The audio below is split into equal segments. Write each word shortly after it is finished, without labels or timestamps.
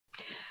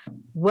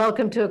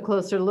Welcome to A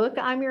Closer Look.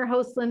 I'm your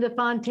host, Linda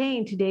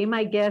Fontaine. Today,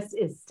 my guest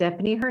is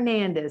Stephanie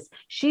Hernandez.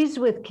 She's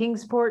with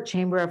Kingsport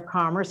Chamber of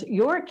Commerce,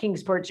 your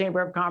Kingsport Chamber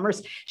of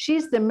Commerce.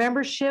 She's the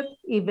Membership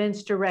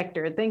Events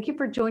Director. Thank you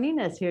for joining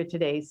us here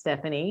today,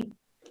 Stephanie.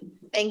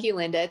 Thank you,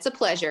 Linda. It's a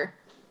pleasure.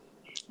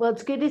 Well,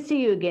 it's good to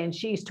see you again.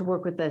 She used to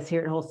work with us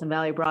here at Holston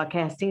Valley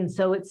Broadcasting,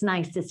 so it's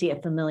nice to see a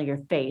familiar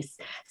face.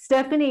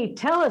 Stephanie,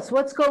 tell us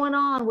what's going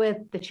on with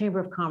the Chamber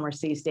of Commerce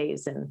these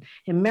days and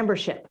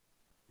membership.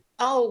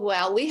 Oh,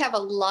 well, we have a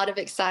lot of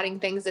exciting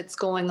things that's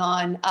going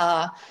on.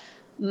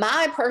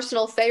 My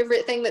personal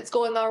favorite thing that's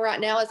going on right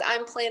now is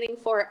I'm planning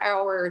for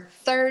our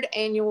third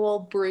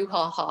annual Brew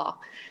Ha Ha.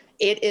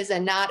 It is a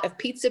night of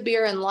pizza,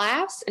 beer, and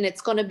laughs, and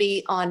it's going to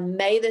be on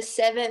May the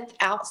 7th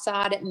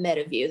outside at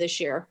Meadowview this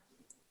year.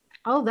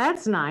 Oh,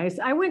 that's nice.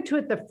 I went to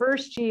it the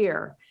first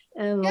year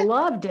and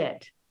loved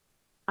it.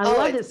 I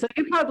loved it. So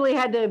you probably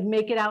had to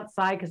make it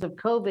outside because of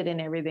COVID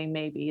and everything,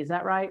 maybe. Is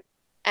that right?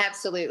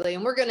 Absolutely.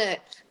 And the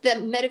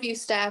Meadowview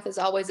staff is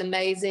always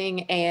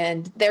amazing,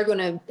 and they're going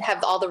to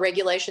have all the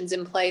regulations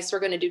in place. We're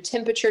going to do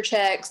temperature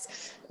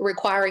checks,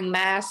 requiring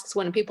masks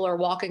when people are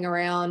walking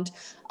around,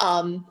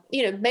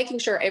 making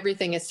sure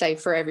everything is safe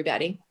for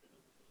everybody.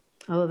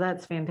 Oh,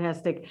 that's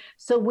fantastic.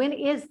 So when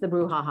is the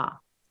Brew Ha Ha?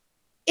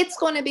 It's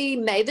going to be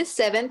May the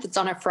 7th. It's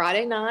on a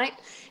Friday night,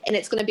 and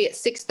it's going to be at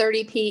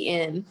 6:30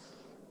 p.m.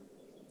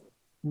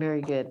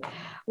 Very good.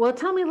 Well,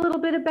 tell me a little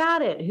bit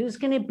about it. Who's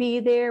going to be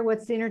there?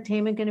 What's the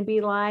entertainment going to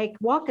be like?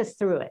 Walk us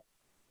through it.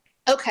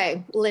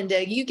 Okay,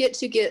 Linda, you get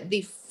to get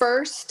the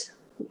first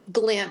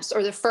glimpse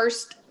or the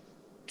first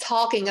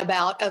talking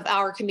about of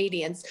our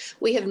comedians.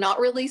 We have not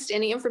released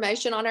any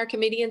information on our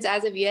comedians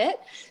as of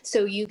yet,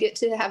 so you get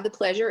to have the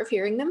pleasure of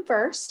hearing them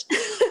first.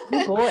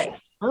 Oh, boy.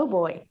 Oh,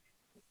 boy.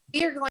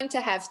 We are going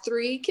to have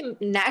three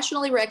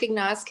nationally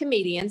recognized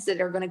comedians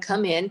that are going to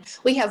come in.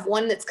 We have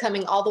one that's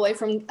coming all the way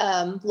from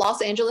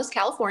Los Angeles,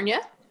 California.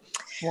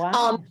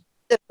 Wow.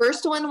 The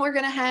first one we're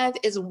going to have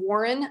is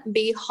Warren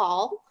B.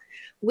 Hall,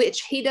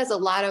 which he does a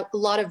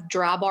lot of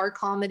dry bar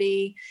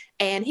comedy,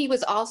 and he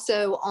was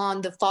also on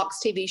the Fox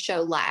TV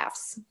show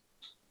Laughs.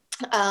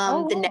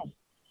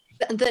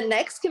 The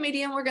next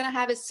comedian we're going to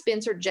have is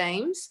Spencer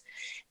James,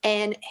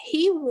 and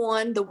he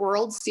won the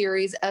World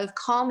Series of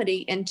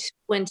Comedy in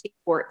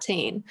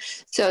 2014.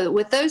 So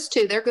with those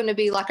two, they're going to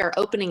be like our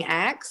opening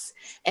acts.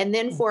 And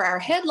then for our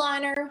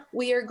headliner,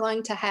 we are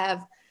going to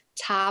have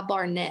Ty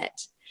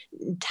Barnett.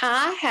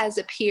 Ty has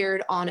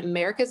appeared on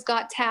America's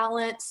Got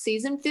Talent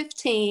season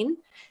 15.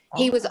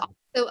 He was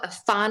also a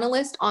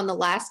finalist on The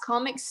Last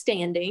Comic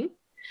Standing.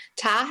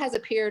 Ty has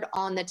appeared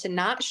on The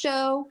Tonight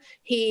Show.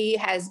 He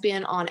has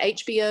been on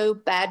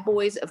HBO, Bad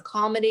Boys of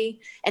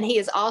Comedy, and he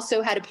has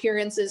also had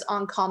appearances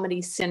on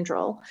Comedy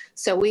Central.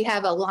 So we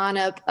have a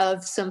lineup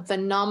of some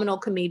phenomenal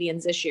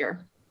comedians this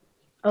year.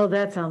 Oh,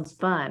 that sounds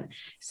fun.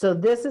 So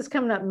this is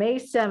coming up May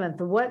 7th.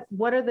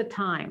 What are the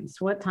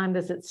times? What time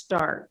does it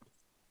start?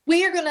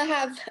 We are going to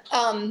have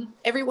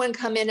everyone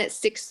come in at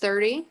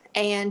 6:30,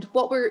 and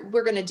what we're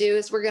going to do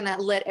is we're going to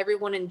let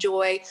everyone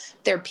enjoy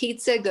their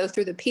pizza, go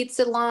through the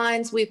pizza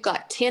lines. We've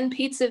got 10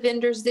 pizza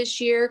vendors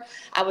this year.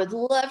 I would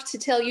love to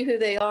tell you who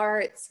they are.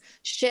 It's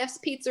Chef's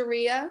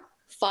Pizzeria,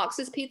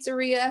 Fox's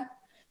Pizzeria,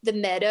 The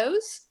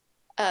Meadows,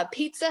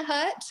 Pizza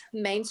Hut,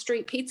 Main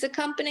Street Pizza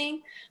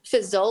Company,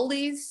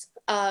 Fazoli's,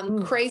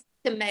 Crazy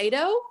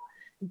Tomato,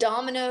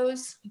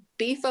 Domino's,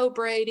 Beef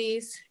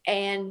O'Brady's,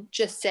 and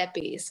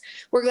Giuseppe's.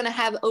 We're going to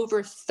have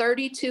over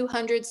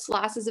 3,200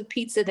 slices of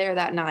pizza there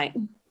that night.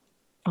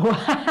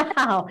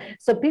 Wow.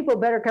 So people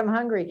better come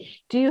hungry.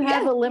 Do you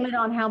have a limit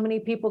on how many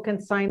people can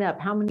sign up?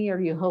 How many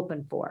are you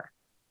hoping for?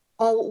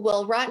 Oh,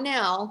 well, right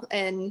now,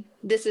 and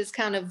this is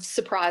kind of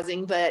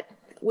surprising, but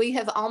we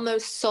have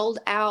almost sold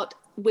out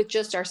with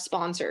just our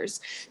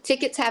sponsors.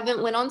 Tickets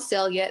haven't went on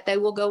sale yet. They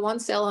will go on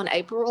sale on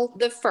April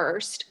the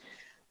 1st,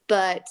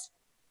 but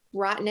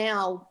right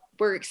now,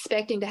 we're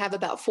expecting to have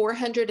about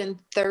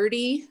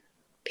 430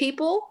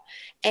 people,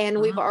 and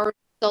we've already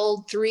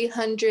sold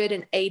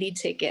 380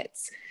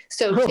 tickets.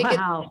 So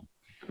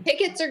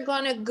tickets are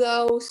going to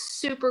go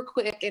super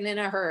quick and in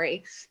a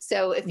hurry.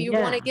 So if you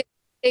want to get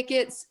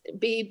tickets,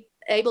 be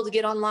able to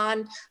get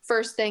online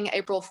first thing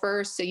April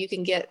 1st, so you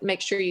can make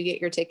sure you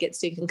get your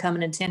tickets so you can come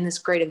and attend this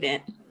great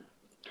event.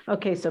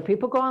 Okay, so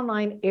people go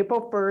online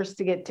April 1st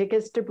to get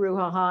tickets to Brew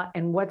Ha Ha,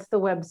 and what's the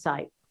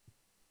website?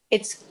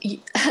 It's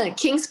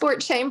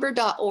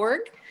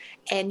kingsportchamber.org,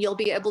 and you'll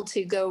be able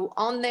to go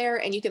on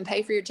there and you can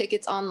pay for your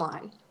tickets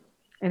online.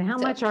 And how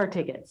much are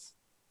tickets?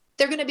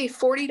 They're going to be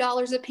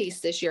 $40 a piece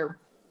this year.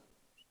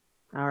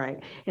 All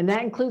right. And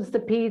that includes the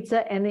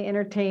pizza and the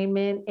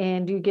entertainment.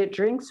 And do you get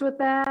drinks with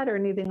that or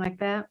anything like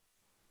that?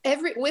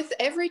 With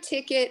every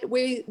ticket,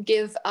 we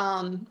give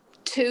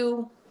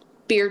 2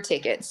 beer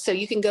tickets. So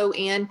you can go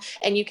in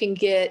and you can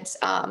get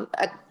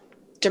a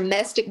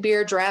domestic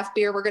beer, draft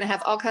beer. We're going to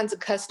have all kinds of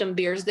custom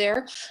beers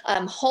there.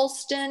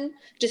 Holston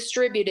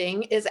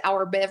Distributing is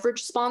our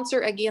beverage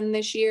sponsor again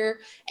this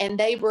year, and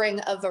they bring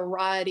a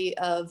variety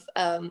of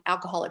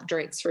alcoholic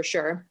drinks for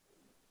sure.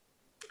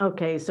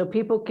 Okay, so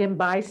people can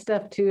buy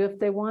stuff too if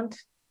they want?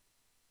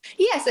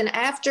 Yes, and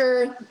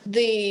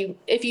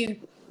if you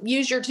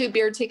use your 2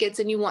 beer tickets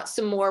and you want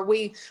some more,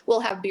 we will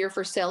have beer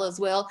for sale as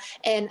well.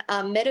 And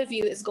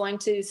Meadowview is going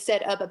to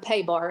set up a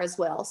pay bar as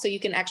well, so you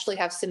can actually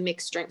have some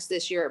mixed drinks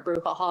this year at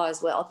Brew Ha Ha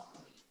as well.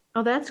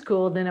 Oh, that's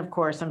cool. Then, of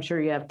course, I'm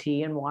sure you have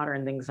tea and water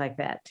and things like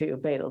that too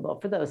available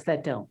for those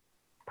that don't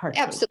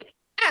partake.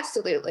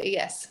 Absolutely,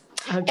 yes.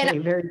 Okay,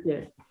 And very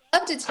good. I'd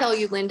love to tell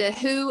you, Linda,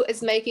 who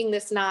is making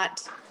this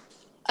night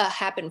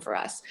happen for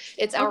us.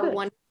 It's our good.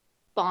 one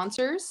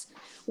sponsors.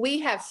 We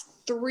have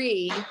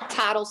 3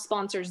 title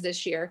sponsors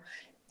this year: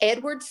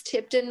 Edwards,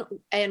 Tipton,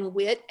 and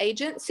Witt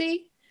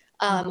Agency,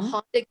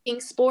 Honda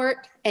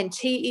Kingsport, and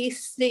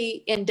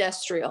TEC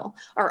Industrial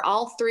are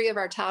all 3 of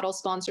our title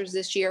sponsors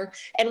this year.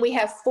 And we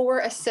have 4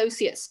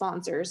 associate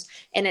sponsors,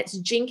 and it's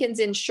Jenkins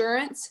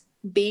Insurance,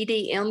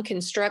 BDM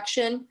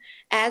Construction,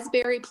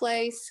 Asbury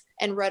Place,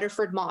 and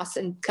Rutherford Moss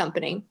and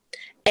Company.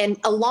 And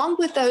along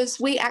with those,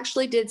 we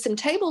actually did some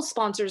table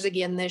sponsors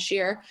again this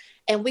year,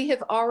 and we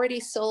have already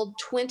sold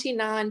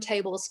 29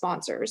 table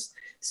sponsors.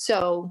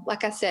 So,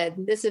 like I said,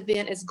 this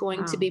event is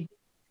going to be,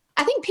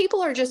 I think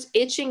people are just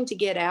itching to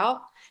get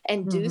out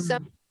and do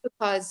something,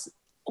 because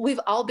we've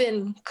all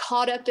been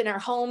caught up in our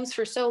homes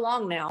for so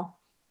long now.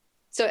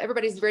 So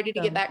everybody's ready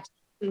to get back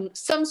to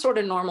some sort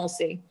of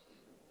normalcy.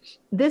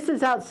 This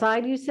is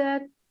outside, you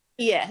said?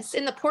 Yes,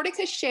 in the porte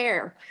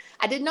cochere.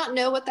 I did not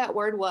know what that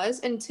word was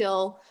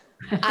until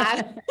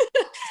I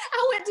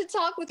went to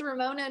talk with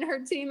Ramona and her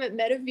team at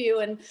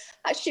Meadowview, and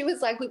she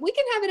was like, we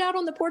can have it out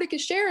on the porte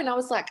cochere. And I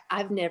was like,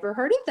 I've never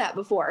heard of that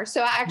before.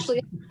 So I actually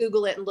had to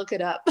Google it and look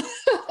it up.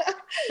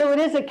 So it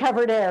is a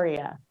covered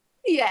area.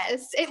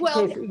 Yes.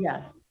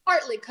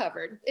 Partly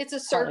covered. It's a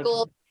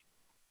circle,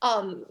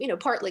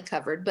 partly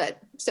covered, but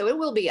so it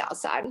will be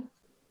outside.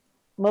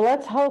 Well,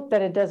 let's hope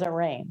that it doesn't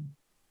rain.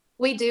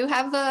 We do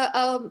have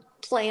a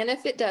plan.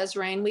 If it does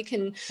rain, we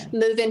can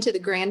move into the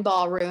grand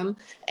ballroom,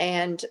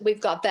 and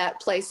we've got that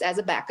place as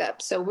a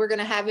backup. So we're going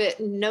to have it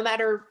no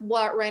matter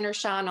what, rain or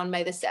shine, on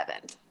May the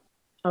 7th.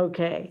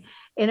 Okay.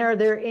 And are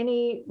there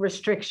any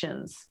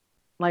restrictions?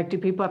 Like, do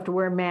people have to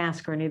wear a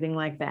mask or anything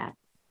like that?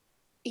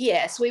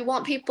 Yes, we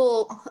want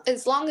people,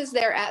 as long as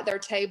they're at their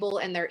table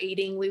and they're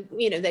eating,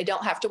 they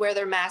don't have to wear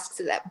their masks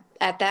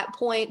at that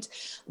point.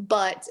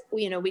 But,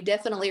 we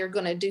definitely are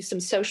going to do some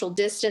social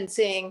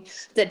distancing.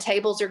 Some of the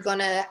tables are going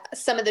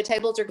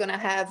to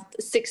have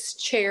 6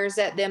 chairs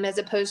at them as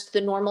opposed to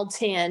the normal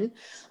 10,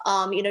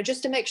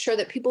 just to make sure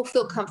that people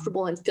feel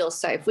comfortable and feel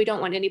safe. We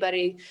don't want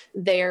anybody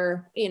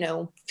there,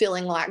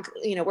 feeling like,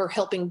 we're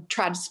helping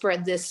try to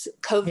spread this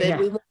COVID. Yeah.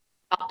 We want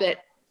to stop it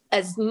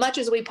as much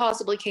as we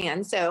possibly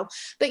can. So,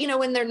 but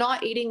when they're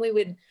not eating, we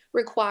would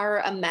require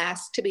a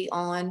mask to be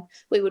on.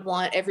 We would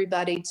want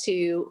everybody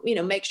to,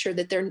 make sure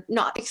that they're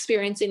not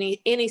experiencing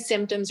any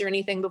symptoms or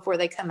anything before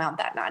they come out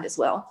that night as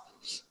well.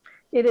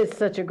 It is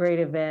such a great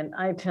event.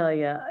 I tell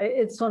you,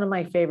 it's one of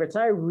my favorites.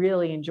 I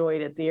really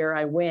enjoyed it the year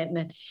I went.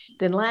 And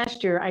then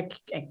last year, I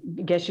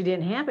guess you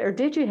didn't have it, or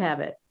did you have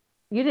it?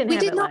 You didn't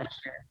have it last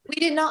year. We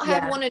did not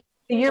have one.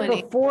 The year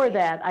before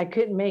that, I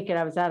couldn't make it.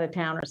 I was out of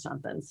town or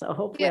something. So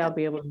hopefully I'll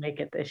be able to make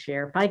it this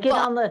year. If I get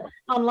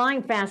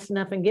online fast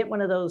enough and get one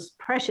of those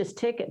precious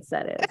tickets,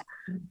 that is.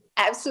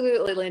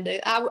 Absolutely, Linda.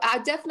 I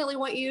definitely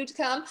want you to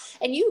come,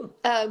 and you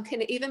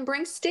can even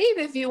bring Steve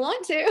if you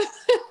want to.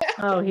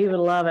 Oh, he would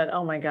love it.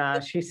 Oh my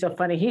gosh, he's so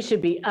funny. He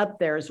should be up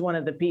there as one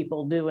of the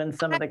people doing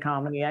some of the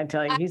comedy. I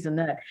tell you, he's a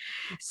nut.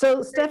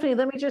 So Stephanie,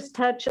 let me just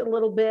touch a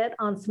little bit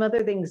on some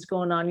other things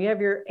going on. You have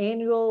your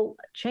annual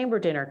chamber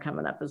dinner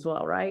coming up as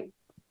well, right?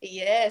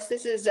 Yes,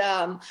 this is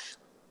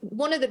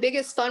one of the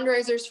biggest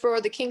fundraisers for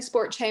the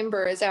Kingsport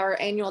Chamber is our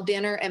annual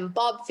dinner, and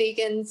Bob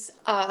Fegans,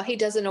 he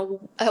does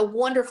a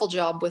wonderful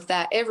job with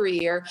that every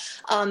year.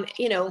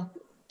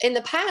 In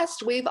the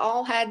past, we've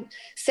all had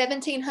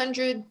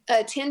 1,700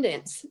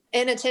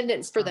 in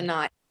attendance for the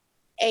night,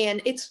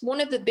 and it's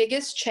one of the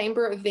biggest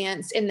chamber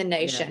events in the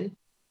nation.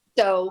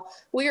 Yeah. So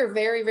we are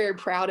very, very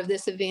proud of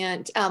this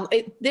event.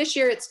 This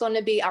year, it's going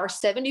to be our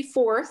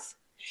 74th.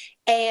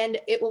 And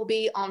it will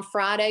be on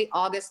Friday,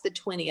 August the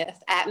 20th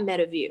at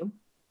Meadowview.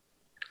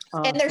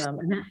 Awesome. And there's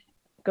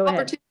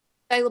opportunities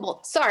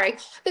available. Sorry,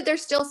 but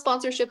there's still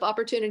sponsorship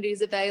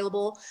opportunities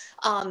available.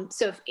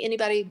 So if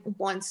anybody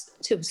wants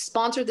to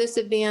sponsor this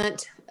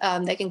event,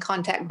 they can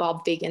contact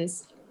Bob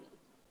Fegans.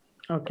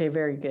 Okay,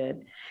 very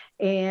good.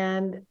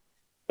 And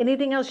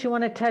anything else you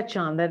want to touch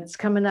on that's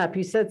coming up?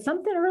 You said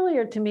something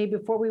earlier to me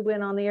before we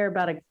went on the air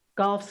about a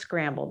golf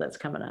scramble that's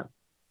coming up.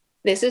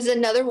 This is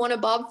another one of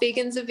Bob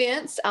Fegans'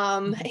 events.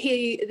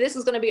 This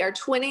is going to be our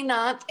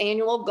 29th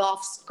annual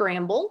golf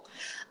scramble,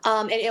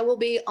 and it will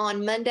be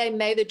on Monday,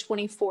 May the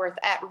 24th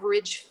at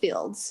Ridge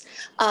Fields.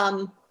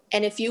 And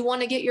if you want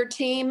to get your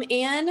team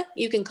in,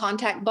 you can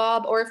contact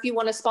Bob, or if you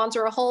want to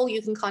sponsor a hole,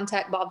 you can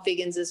contact Bob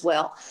Fegans as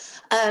well.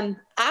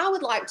 I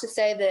would like to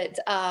say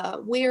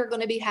that we are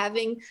going to be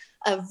having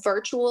a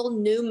virtual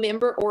new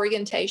member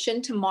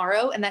orientation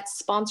tomorrow, and that's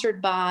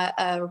sponsored by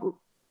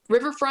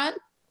Riverfront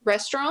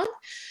restaurant.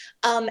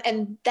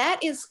 And that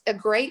is a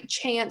great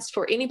chance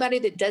for anybody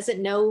that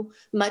doesn't know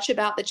much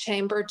about the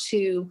chamber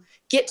to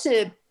get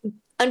to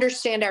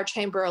understand our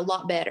chamber a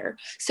lot better.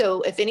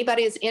 So if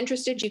anybody is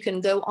interested, you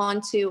can go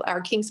on to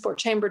our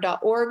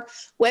kingsportchamber.org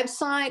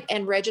website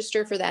and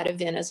register for that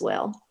event as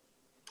well.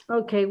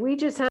 Okay, we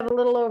just have a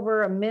little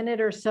over a minute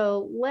or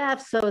so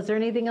left. So is there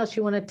anything else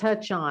you want to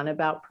touch on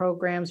about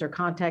programs or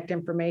contact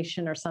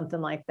information or something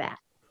like that?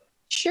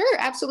 Sure,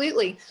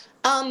 absolutely.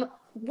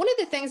 One of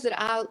the things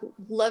that I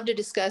love to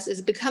discuss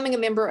is becoming a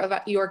member of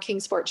your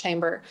Kingsport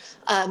Chamber.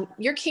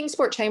 Your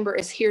Kingsport Chamber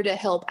is here to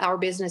help our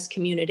business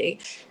community.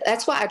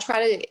 That's why I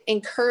try to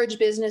encourage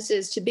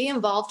businesses to be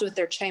involved with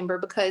their chamber,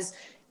 because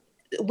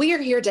we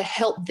are here to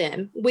help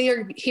them. We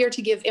are here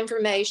to give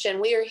information.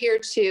 We are here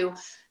to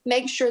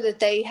make sure that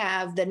they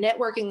have the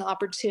networking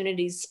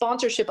opportunities,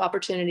 sponsorship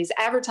opportunities,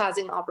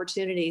 advertising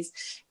opportunities.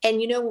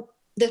 And, you know,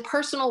 the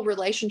personal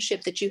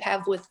relationship that you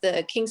have with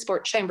the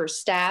Kingsport Chamber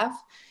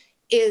staff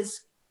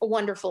is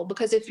wonderful,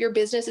 because if your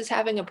business is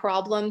having a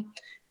problem,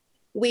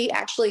 we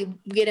actually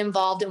get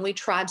involved and we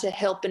try to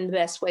help in the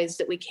best ways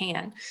that we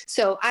can.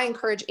 So I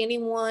encourage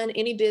anyone,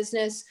 any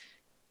business,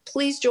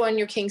 please join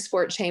your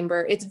Kingsport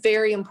Chamber. It's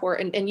very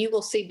important and you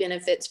will see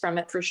benefits from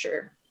it for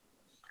sure.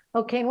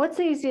 Okay, and what's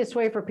the easiest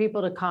way for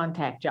people to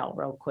contact y'all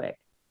real quick?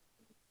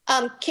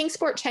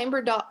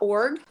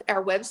 Kingsportchamber.org,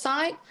 our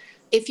website.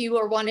 If you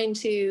are wanting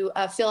to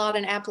fill out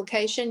an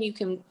application,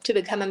 to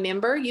become a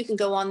member, you can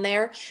go on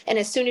there. And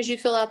as soon as you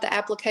fill out the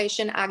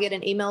application, I get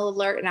an email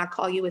alert and I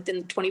call you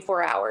within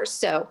 24 hours.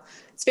 So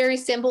it's very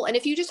simple. And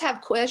if you just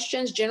have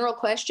questions, general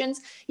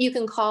questions, you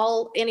can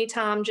call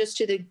anytime just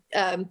to the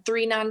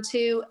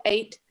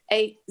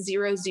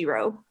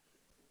 392-8800.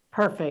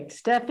 Perfect.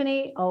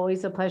 Stephanie,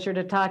 always a pleasure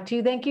to talk to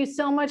you. Thank you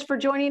so much for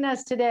joining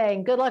us today,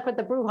 and good luck with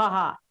the Brew Ha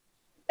Ha.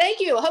 Thank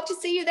you. I hope to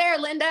see you there,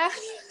 Linda.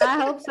 I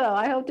hope so.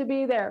 I hope to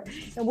be there.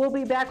 And we'll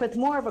be back with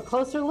more of a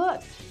closer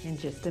look in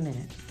just a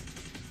minute.